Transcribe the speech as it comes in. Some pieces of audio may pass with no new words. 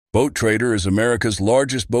Boat Trader is America's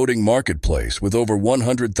largest boating marketplace with over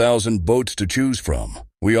 100,000 boats to choose from.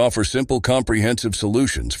 We offer simple, comprehensive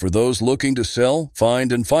solutions for those looking to sell,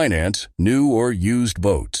 find, and finance new or used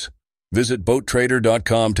boats. Visit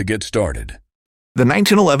BoatTrader.com to get started. The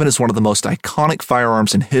 1911 is one of the most iconic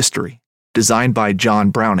firearms in history. Designed by John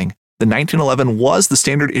Browning, the 1911 was the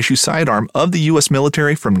standard issue sidearm of the U.S.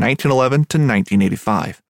 military from 1911 to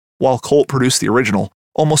 1985. While Colt produced the original,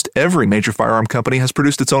 almost every major firearm company has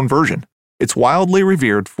produced its own version. It's wildly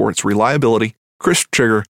revered for its reliability, crisp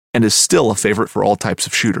trigger, and is still a favorite for all types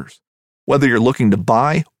of shooters. Whether you're looking to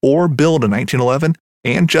buy or build a 1911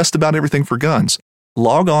 and just about everything for guns,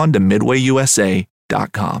 log on to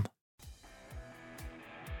MidwayUSA.com.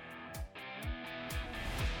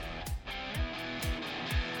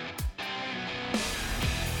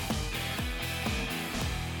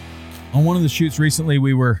 On one of the shoots recently,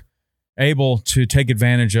 we were able to take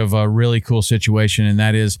advantage of a really cool situation, and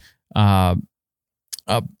that is a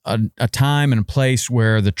time and a place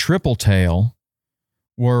where the triple tail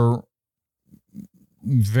were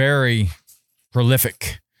very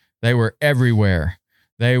prolific. They were everywhere.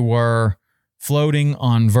 They were floating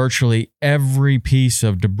on virtually every piece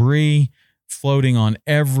of debris, floating on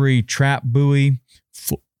every trap buoy,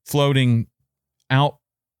 floating out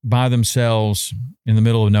by themselves in the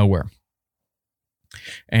middle of nowhere.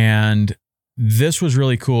 And this was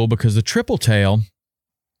really cool because the triple tail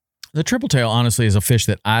honestly is a fish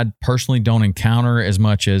that I personally don't encounter as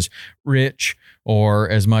much as Rich or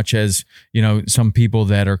as much as, some people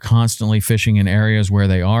that are constantly fishing in areas where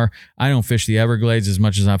they are. I don't fish the Everglades as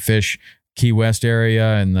much as I fish Key West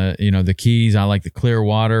area and the Keys. I like the clear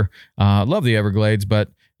water. Love the Everglades, but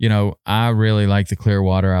I really like the clear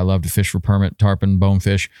water. I love to fish for permit, tarpon,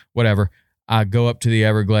 bonefish, whatever. I go up to the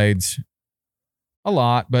Everglades a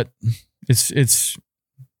lot, but it's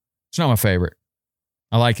not my favorite.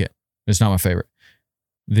 I like it. It's not my favorite.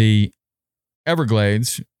 The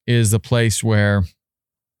Everglades is the place where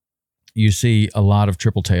you see a lot of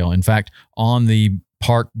triple tail. In fact, on the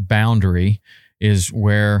park boundary is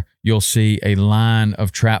where you'll see a line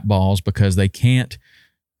of trap balls because they can't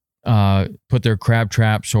put their crab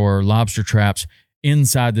traps or lobster traps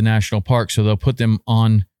inside the national park. So they'll put them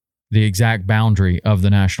on the exact boundary of the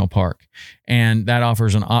national park. And that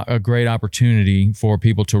offers a great opportunity for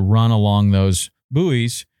people to run along those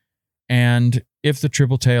buoys. And if the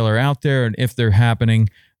triple tail are out there and if they're happening,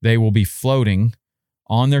 they will be floating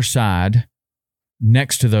on their side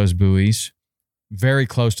next to those buoys, very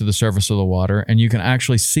close to the surface of the water. And you can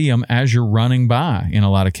actually see them as you're running by in a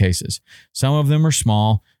lot of cases. Some of them are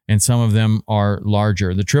small and some of them are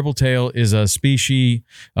larger. The triple tail is a species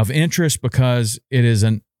of interest because it is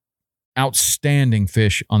an outstanding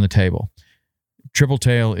fish on the table. Triple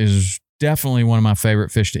tail is definitely one of my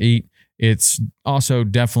favorite fish to eat. It's also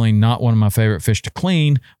definitely not one of my favorite fish to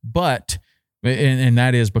clean, but, and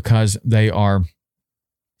that is because they are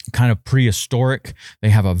kind of prehistoric. They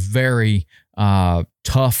have a very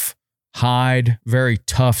tough hide, very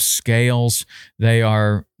tough scales. They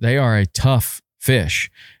are a tough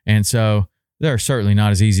fish. And so they're certainly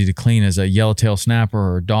not as easy to clean as a yellowtail snapper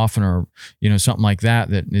or a dolphin or, something like that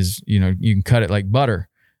is, you can cut it like butter.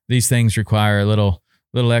 These things require a little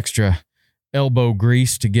extra elbow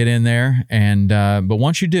grease to get in there. And, but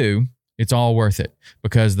once you do, it's all worth it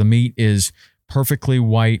because the meat is perfectly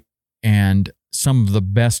white and some of the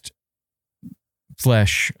best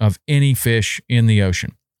flesh of any fish in the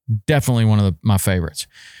ocean. Definitely one of my favorites.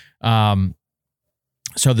 So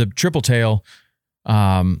the triple tail,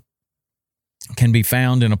 can be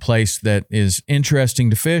found in a place that is interesting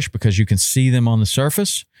to fish because you can see them on the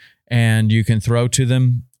surface and you can throw to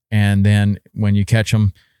them. And then when you catch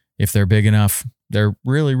them, if they're big enough, they're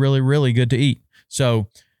really, really, really good to eat. So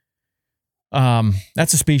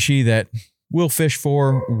that's a species that we'll fish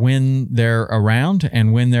for when they're around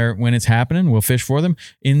and when it's happening, we'll fish for them.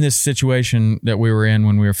 In this situation that we were in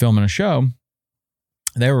when we were filming a show,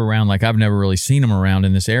 they were around like I've never really seen them around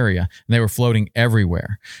in this area. And they were floating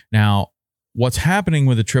everywhere. Now, what's happening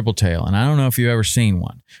with a triple tail, and I don't know if you've ever seen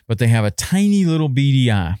one, but they have a tiny little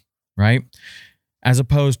beady eye, right? As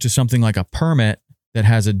opposed to something like a permit that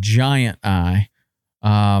has a giant eye.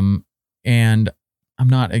 And I'm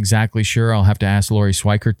not exactly sure. I'll have to ask Lori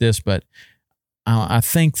Swikert this, but I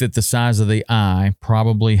think that the size of the eye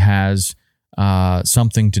probably has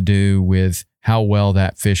something to do with how well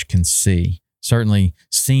that fish can see. Certainly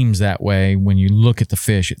seems that way when you look at the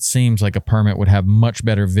fish. It seems like a permit would have much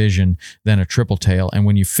better vision than a triple tail. And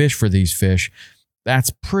when you fish for these fish,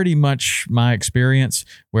 that's pretty much my experience,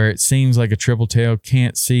 where it seems like a triple tail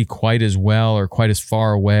can't see quite as well or quite as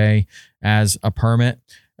far away as a permit.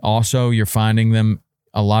 Also, you're finding them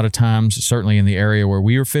a lot of times, certainly in the area where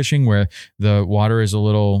we were fishing, where the water is a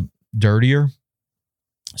little dirtier.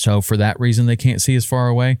 So for that reason, they can't see as far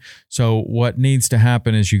away. So what needs to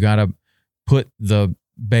happen is you got to put the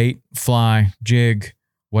bait, fly, jig,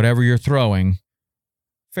 whatever you're throwing,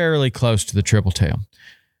 fairly close to the triple tail.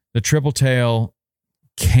 The triple tail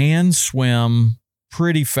can swim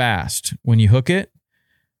pretty fast when you hook it,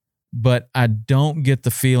 but I don't get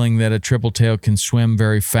the feeling that a triple tail can swim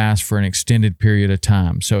very fast for an extended period of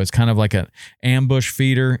time. So it's kind of like an ambush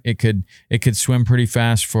feeder. It could swim pretty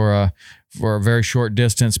fast for a very short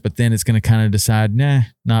distance, but then it's going to kind of decide,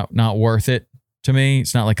 not worth it to me.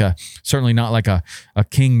 It's not like certainly not like a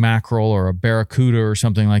king mackerel or a barracuda or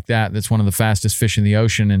something like that. That's one of the fastest fish in the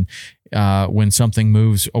ocean. And when something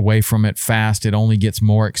moves away from it fast, it only gets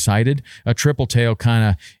more excited. A triple tail kind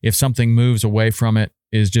of, if something moves away from it,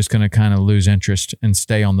 is just going to kind of lose interest and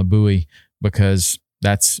stay on the buoy, because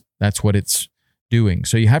that's what it's doing.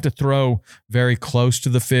 So you have to throw very close to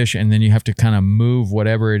the fish, and then you have to kind of move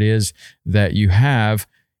whatever it is that you have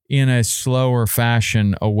in a slower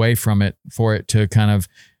fashion away from it for it to kind of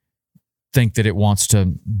think that it wants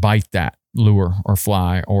to bite that lure or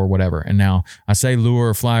fly or whatever. And now I say lure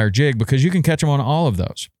or fly or jig because you can catch them on all of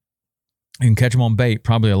those. You can catch them on bait.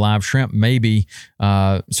 Probably a live shrimp, maybe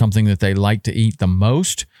something that they like to eat the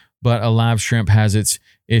most, but a live shrimp has its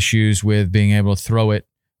issues with being able to throw it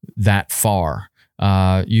that far.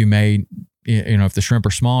 You may, if the shrimp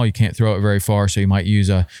are small, you can't throw it very far, so you might use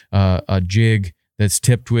a jig that's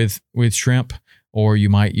tipped with shrimp, or you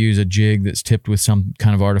might use a jig that's tipped with some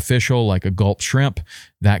kind of artificial, like a gulp shrimp.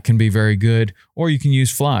 That can be very good. Or you can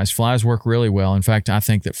use flies. Flies work really well. In fact, I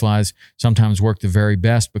think that flies sometimes work the very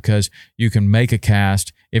best, because you can make a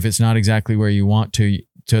cast. If it's not exactly where you want to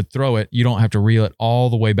throw it, you don't have to reel it all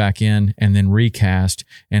the way back in and then recast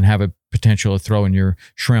and have a potential of throwing your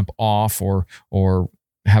shrimp off or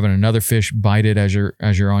having another fish bite it as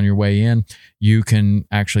you're on your way in. You can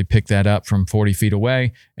actually pick that up from 40 feet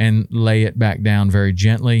away and lay it back down very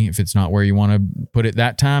gently. If it's not where you want to put it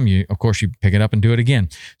that time, you pick it up and do it again.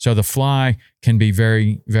 So the fly can be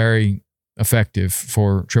very, very effective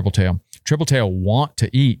for triple tail. Triple tail want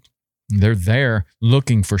to eat. They're there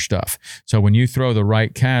looking for stuff. So when you throw the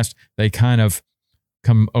right cast, they kind of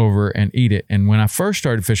come over and eat it. And when I first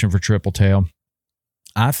started fishing for triple tail,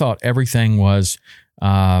 I thought everything was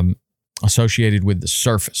associated with the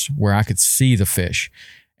surface where I could see the fish.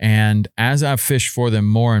 And as I've fished for them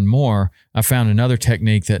more and more, I found another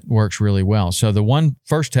technique that works really well. So the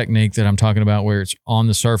first technique that I'm talking about, where it's on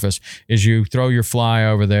the surface, is you throw your fly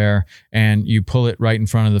over there and you pull it right in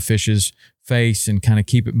front of the fish's face and kind of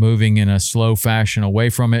keep it moving in a slow fashion away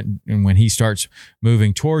from it. And when he starts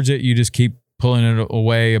moving towards it, you just keep pulling it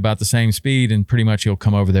away about the same speed, and pretty much he'll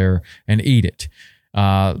come over there and eat it.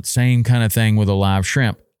 Same kind of thing with a live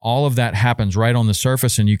shrimp. All of that happens right on the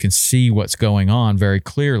surface, and you can see what's going on very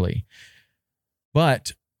clearly.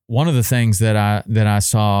 But one of the things that I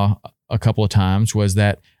saw a couple of times was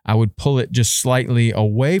that I would pull it just slightly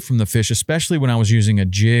away from the fish, especially when I was using a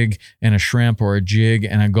jig and a shrimp, or a jig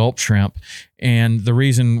and a gulp shrimp. And the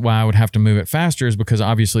reason why I would have to move it faster is because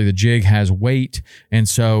obviously the jig has weight. And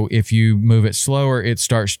so if you move it slower, it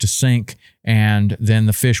starts to sink, and then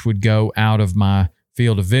the fish would go out of my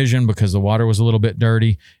field of vision because the water was a little bit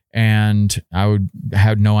dirty, and I would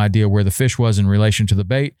have no idea where the fish was in relation to the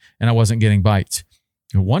bait, and I wasn't getting bites.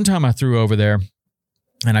 One time I threw over there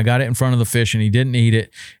and I got it in front of the fish, and he didn't eat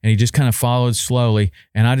it, and he just kind of followed slowly,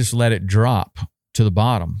 and I just let it drop to the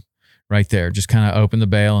bottom right there. Just kind of opened the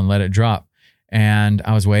bail and let it drop. And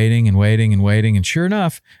I was waiting and waiting and waiting, and sure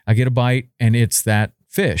enough, I get a bite, and it's that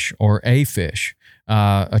fish, or a fish,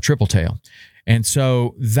 a triple tail. And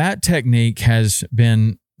so that technique has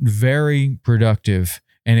been very productive,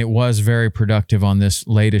 and it was very productive on this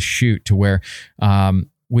latest shoot, to where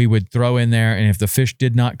we would throw in there, and if the fish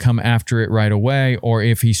did not come after it right away, or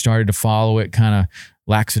if he started to follow it kind of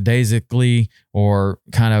lackadaisically, or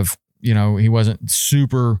kind of, he wasn't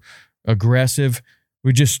super aggressive,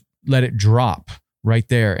 we just let it drop right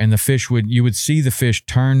there. And the fish you would see the fish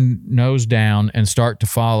turn nose down and start to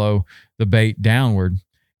follow the bait downward.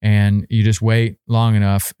 And you just wait long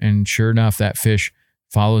enough, and sure enough, that fish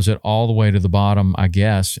follows it all the way to the bottom, I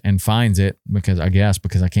guess, and finds it, because I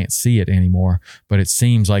can't see it anymore, but it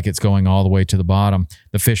seems like it's going all the way to the bottom.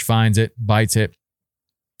 The fish finds it, bites it,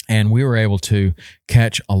 and we were able to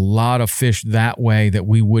catch a lot of fish that way that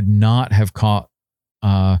we would not have caught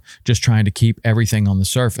just trying to keep everything on the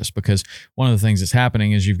surface. Because one of the things that's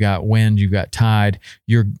happening is you've got wind, you've got tide,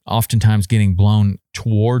 you're oftentimes getting blown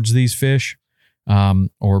towards these fish,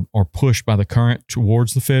 or pushed by the current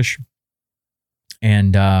towards the fish.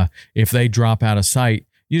 And if they drop out of sight,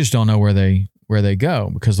 you just don't know where they go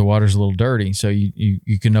because the water's a little dirty. So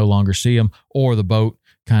you can no longer see them, or the boat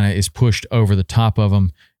kind of is pushed over the top of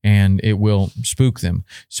them and it will spook them.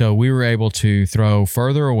 So we were able to throw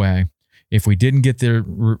further away. If we didn't get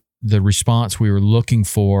the response we were looking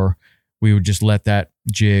for, we would just let that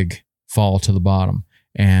jig fall to the bottom.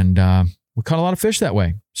 And we caught a lot of fish that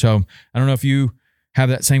way. So I don't know if you have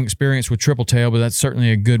that same experience with triple tail, but that's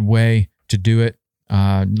certainly a good way to do it.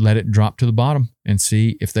 Let it drop to the bottom and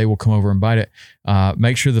see if they will come over and bite it.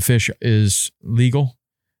 Make sure the fish is legal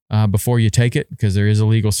before you take it, because there is a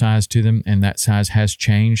legal size to them, and that size has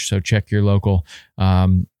changed. So check your local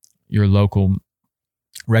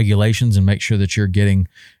regulations and make sure that you're getting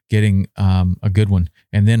a good one.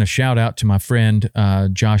 And then a shout out to my friend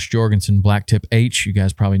Josh Jorgensen, Blacktip H. You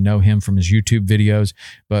guys probably know him from his YouTube videos,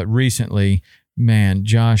 but recently, man,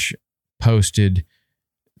 Josh posted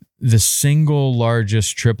the single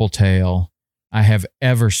largest triple tail I have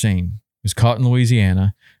ever seen. It was caught in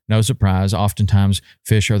Louisiana. No surprise. Oftentimes,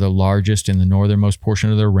 fish are the largest in the northernmost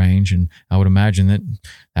portion of their range, and I would imagine that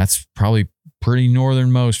that's probably pretty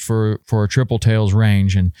northernmost for a triple tails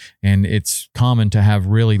range, and it's common to have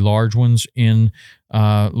really large ones in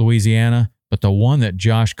Louisiana. But the one that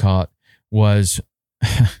Josh caught was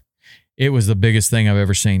it was the biggest thing I've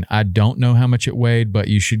ever seen. I don't know how much it weighed, but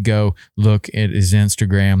you should go look at his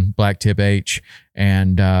Instagram, Blacktip H,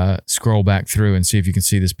 and scroll back through and see if you can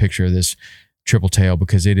see this picture of this triple tail,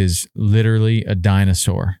 because it is literally a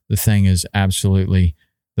dinosaur. The thing is absolutely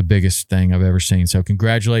the biggest thing I've ever seen. So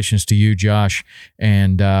congratulations to you, Josh.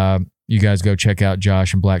 And you guys go check out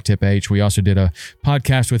Josh and Blacktip H. We also did a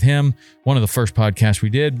podcast with him. One of the first podcasts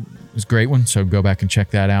we did. It was a great one. So go back and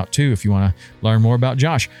check that out too if you want to learn more about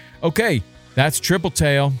Josh. Okay, that's triple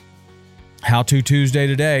tail. How to Tuesday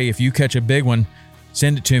today. If you catch a big one,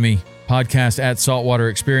 send it to me.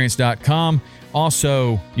 podcast@saltwaterexperience.com.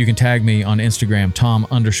 Also, you can tag me on Instagram,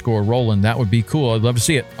 Tom_Roland. That would be cool. I'd love to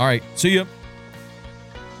see it. All right, see ya.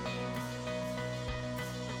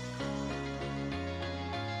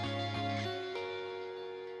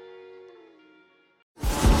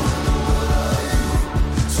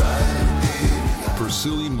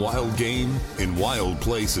 Pursuing wild game in wild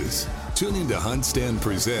places. Tune in to Hunt Stand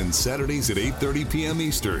Presents Saturdays at 8:30 p.m.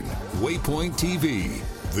 Eastern. Waypoint TV,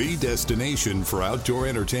 the destination for outdoor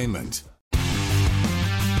entertainment.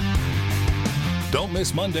 Don't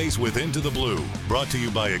miss Mondays with Into the Blue, brought to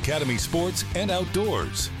you by Academy Sports and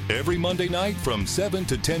Outdoors. Every Monday night from 7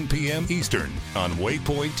 to 10 p.m. Eastern on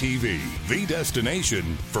Waypoint TV, the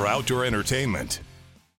destination for outdoor entertainment.